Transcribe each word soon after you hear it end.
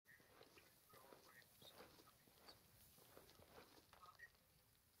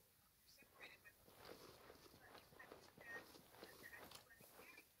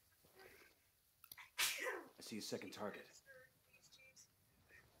see a second target.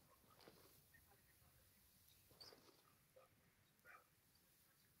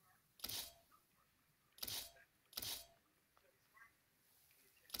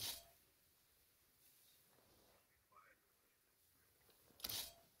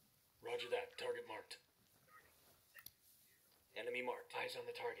 Roger that. Target marked. Enemy marked. Eyes on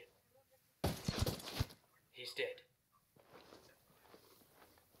the target. He's dead.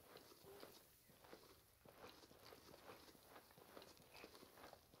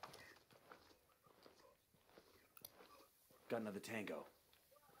 Got another tango.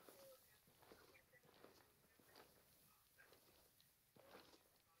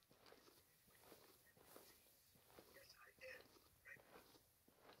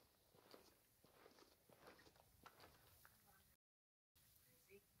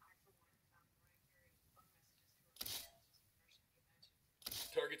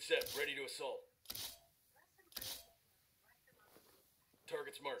 Target set, ready to assault.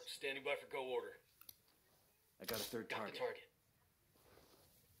 Target's marked, standing by for go order. I got a third target. Got the target.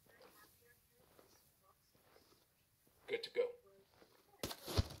 Good to go.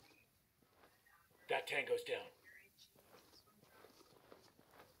 That tango's down.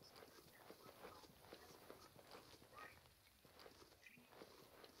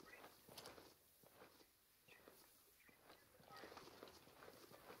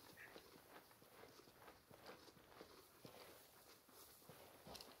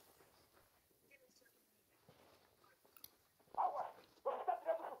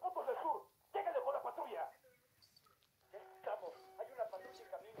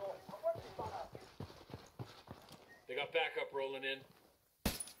 They got backup rolling in.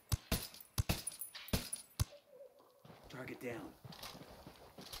 Target down.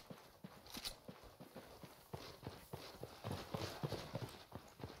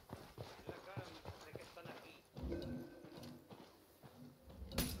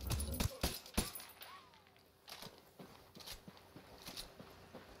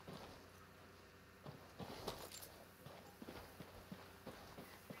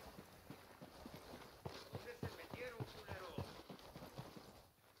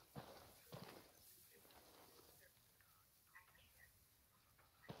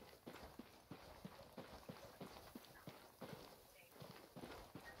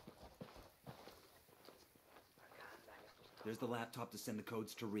 There's the laptop to send the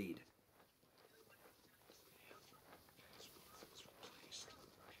codes to read.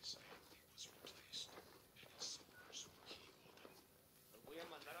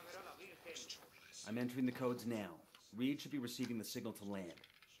 I'm entering the codes now. Reed should be receiving the signal to land.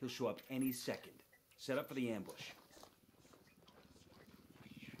 He'll show up any second. Set up for the ambush.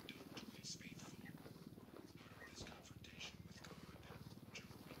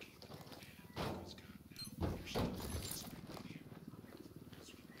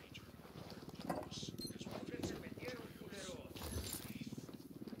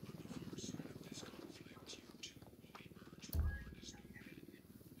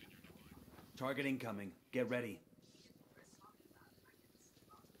 Target incoming. Get ready.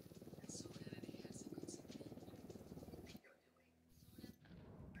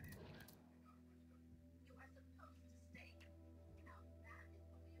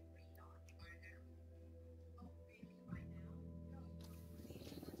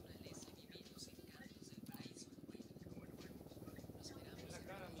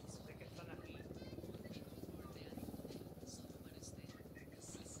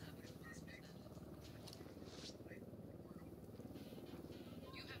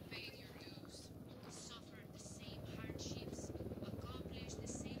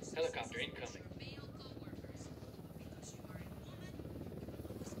 Helicopter incoming.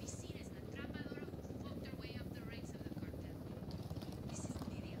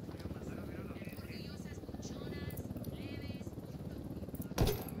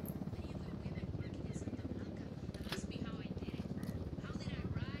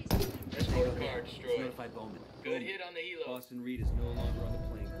 Escort car destroyed. Notify Bowman. Good hit on the helo. Boston Reed is no longer on the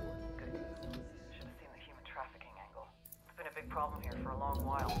playing board. Good news. Should have seen the human trafficking angle. It's been a big problem here for a long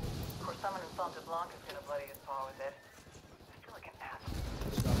while. Of course, someone in Santa Blanca's gonna bloody his paw with it. I feel like an ass.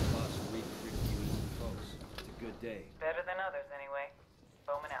 Stop the Boston Reed for a few easy folks. It's a good day. Better than others, anyway.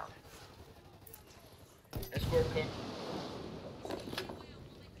 Bowman out. Escort car